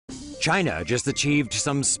China just achieved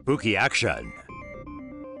some spooky action.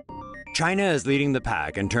 China is leading the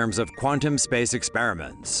pack in terms of quantum space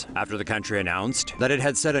experiments after the country announced that it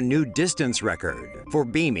had set a new distance record for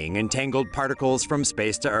beaming entangled particles from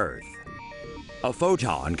space to Earth. A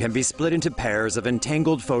photon can be split into pairs of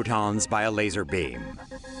entangled photons by a laser beam.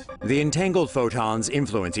 The entangled photons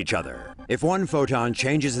influence each other. If one photon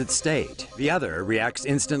changes its state, the other reacts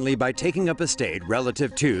instantly by taking up a state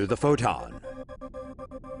relative to the photon.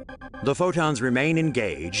 The photons remain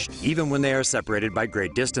engaged even when they are separated by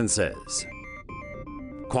great distances.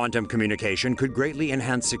 Quantum communication could greatly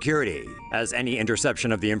enhance security, as any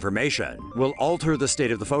interception of the information will alter the state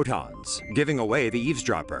of the photons, giving away the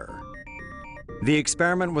eavesdropper. The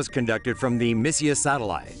experiment was conducted from the Micius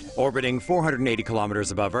satellite, orbiting 480 kilometers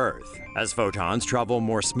above Earth, as photons travel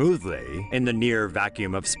more smoothly in the near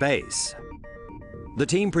vacuum of space. The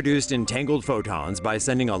team produced entangled photons by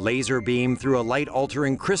sending a laser beam through a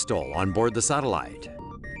light-altering crystal on board the satellite.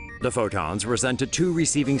 The photons were sent to two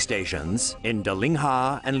receiving stations in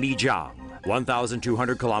Delingha and Lijiang,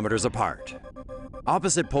 1,200 kilometers apart.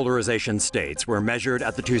 Opposite polarization states were measured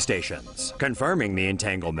at the two stations, confirming the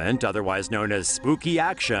entanglement, otherwise known as spooky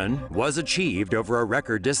action, was achieved over a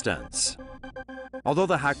record distance. Although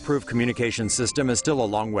the hack-proof communication system is still a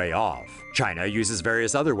long way off, China uses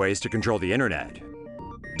various other ways to control the internet.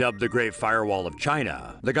 Dubbed the Great Firewall of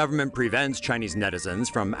China, the government prevents Chinese netizens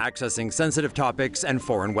from accessing sensitive topics and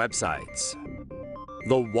foreign websites.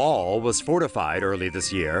 The wall was fortified early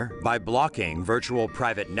this year by blocking virtual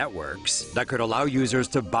private networks that could allow users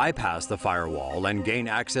to bypass the firewall and gain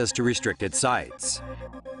access to restricted sites.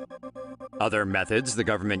 Other methods the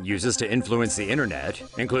government uses to influence the internet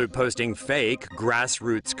include posting fake,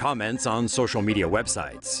 grassroots comments on social media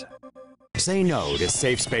websites. Say no to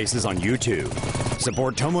safe spaces on YouTube.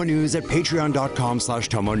 Support TomoNews at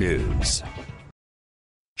patreon.com/TomoNews.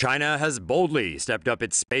 China has boldly stepped up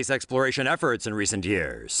its space exploration efforts in recent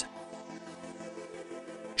years.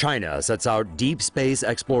 China sets out deep space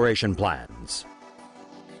exploration plans.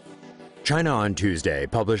 China on Tuesday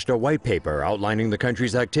published a white paper outlining the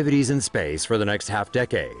country's activities in space for the next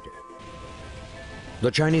half-decade.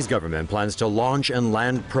 The Chinese government plans to launch and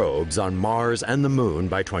land probes on Mars and the Moon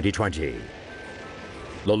by 2020.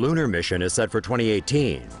 The lunar mission is set for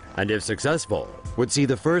 2018, and if successful, would see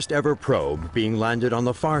the first ever probe being landed on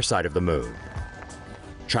the far side of the Moon.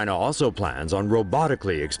 China also plans on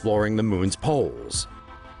robotically exploring the Moon's poles.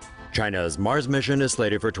 China's Mars mission is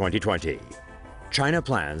slated for 2020. China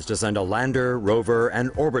plans to send a lander, rover,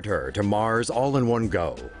 and orbiter to Mars all in one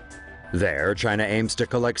go. There, China aims to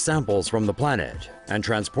collect samples from the planet and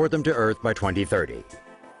transport them to Earth by 2030.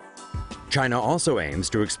 China also aims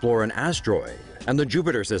to explore an asteroid and the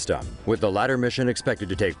Jupiter system, with the latter mission expected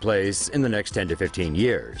to take place in the next 10 to 15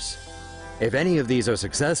 years. If any of these are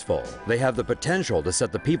successful, they have the potential to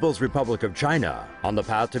set the People's Republic of China on the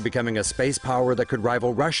path to becoming a space power that could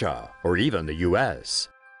rival Russia or even the US.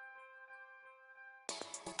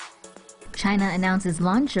 China announces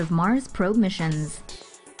launch of Mars probe missions.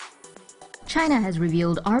 China has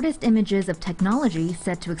revealed artist images of technology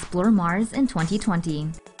set to explore Mars in 2020.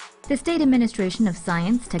 The State Administration of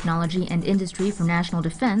Science, Technology and Industry for National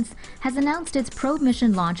Defense has announced its probe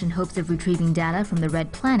mission launch in hopes of retrieving data from the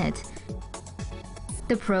Red Planet.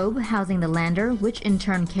 The probe, housing the lander, which in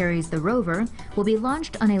turn carries the rover, will be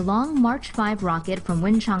launched on a long March 5 rocket from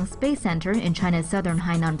Wenchang Space Center in China's southern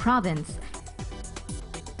Hainan province.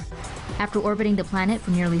 After orbiting the planet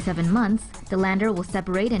for nearly 7 months, the lander will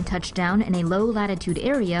separate and touch down in a low-latitude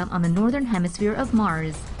area on the northern hemisphere of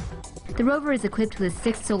Mars. The rover is equipped with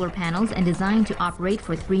 6 solar panels and designed to operate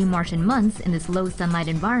for 3 Martian months in this low-sunlight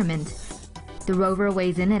environment. The rover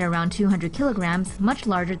weighs in at around 200 kilograms, much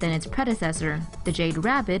larger than its predecessor, the Jade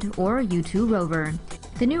Rabbit or U-2 rover.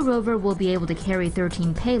 The new rover will be able to carry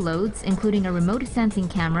 13 payloads, including a remote sensing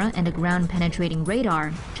camera and a ground-penetrating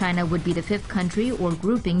radar. China would be the 5th country or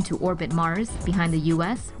grouping to orbit Mars, behind the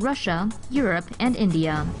US, Russia, Europe, and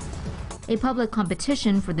India. A public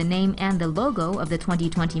competition for the name and the logo of the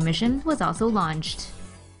 2020 mission was also launched.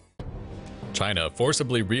 China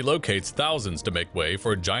forcibly relocates thousands to make way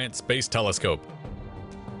for a giant space telescope.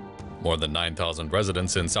 More than 9,000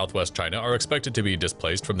 residents in southwest China are expected to be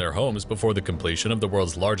displaced from their homes before the completion of the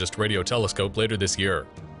world's largest radio telescope later this year.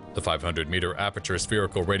 The 500-meter aperture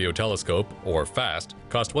spherical radio telescope, or FAST,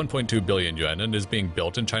 cost 1.2 billion yuan and is being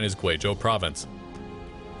built in China's Guizhou province.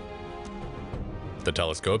 The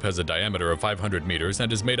telescope has a diameter of 500 meters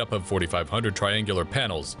and is made up of 4,500 triangular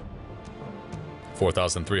panels,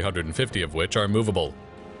 4,350 of which are movable.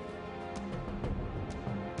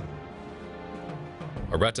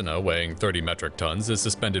 A retina weighing 30 metric tons is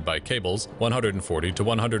suspended by cables 140 to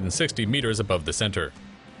 160 meters above the center.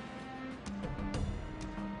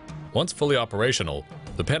 Once fully operational,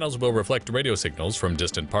 the panels will reflect radio signals from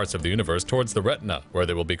distant parts of the universe towards the retina, where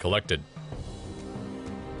they will be collected.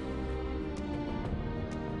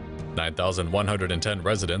 9,110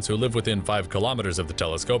 residents who live within 5 kilometers of the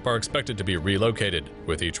telescope are expected to be relocated,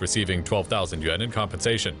 with each receiving 12,000 yuan in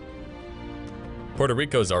compensation. Puerto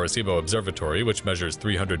Rico's Arecibo Observatory, which measures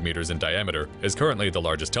 300 meters in diameter, is currently the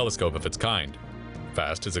largest telescope of its kind.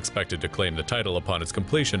 FAST is expected to claim the title upon its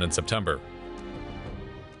completion in September.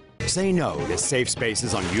 Say no to safe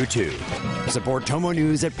spaces on YouTube. Support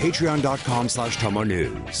TomoNews at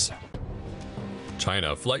patreon.com/TomoNews.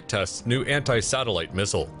 China flight tests new anti-satellite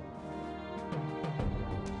missile.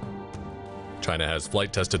 China has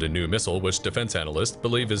flight tested a new missile which defense analysts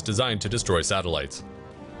believe is designed to destroy satellites.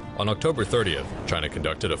 On October 30th, China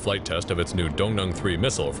conducted a flight test of its new Dongnan 3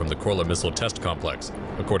 missile from the Korla Missile Test Complex,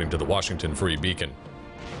 according to the Washington Free Beacon.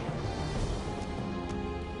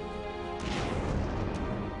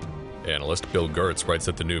 Analyst Bill Gertz writes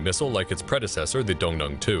that the new missile, like its predecessor, the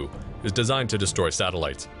Dongnan 2, is designed to destroy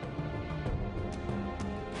satellites.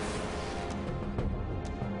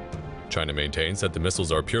 China maintains that the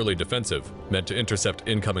missiles are purely defensive, meant to intercept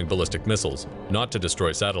incoming ballistic missiles, not to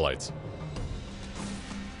destroy satellites.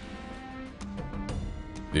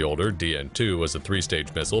 The older DN-2 was a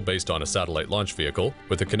 3-stage missile based on a satellite launch vehicle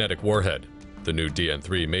with a kinetic warhead. The new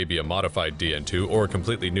DN-3 may be a modified DN-2 or a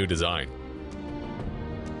completely new design.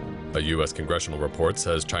 A U.S. congressional report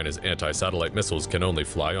says China's anti-satellite missiles can only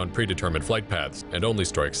fly on predetermined flight paths and only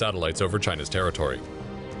strike satellites over China's territory.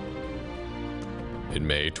 In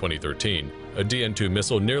May 2013, a DN-2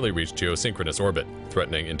 missile nearly reached geosynchronous orbit,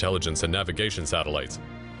 threatening intelligence and navigation satellites.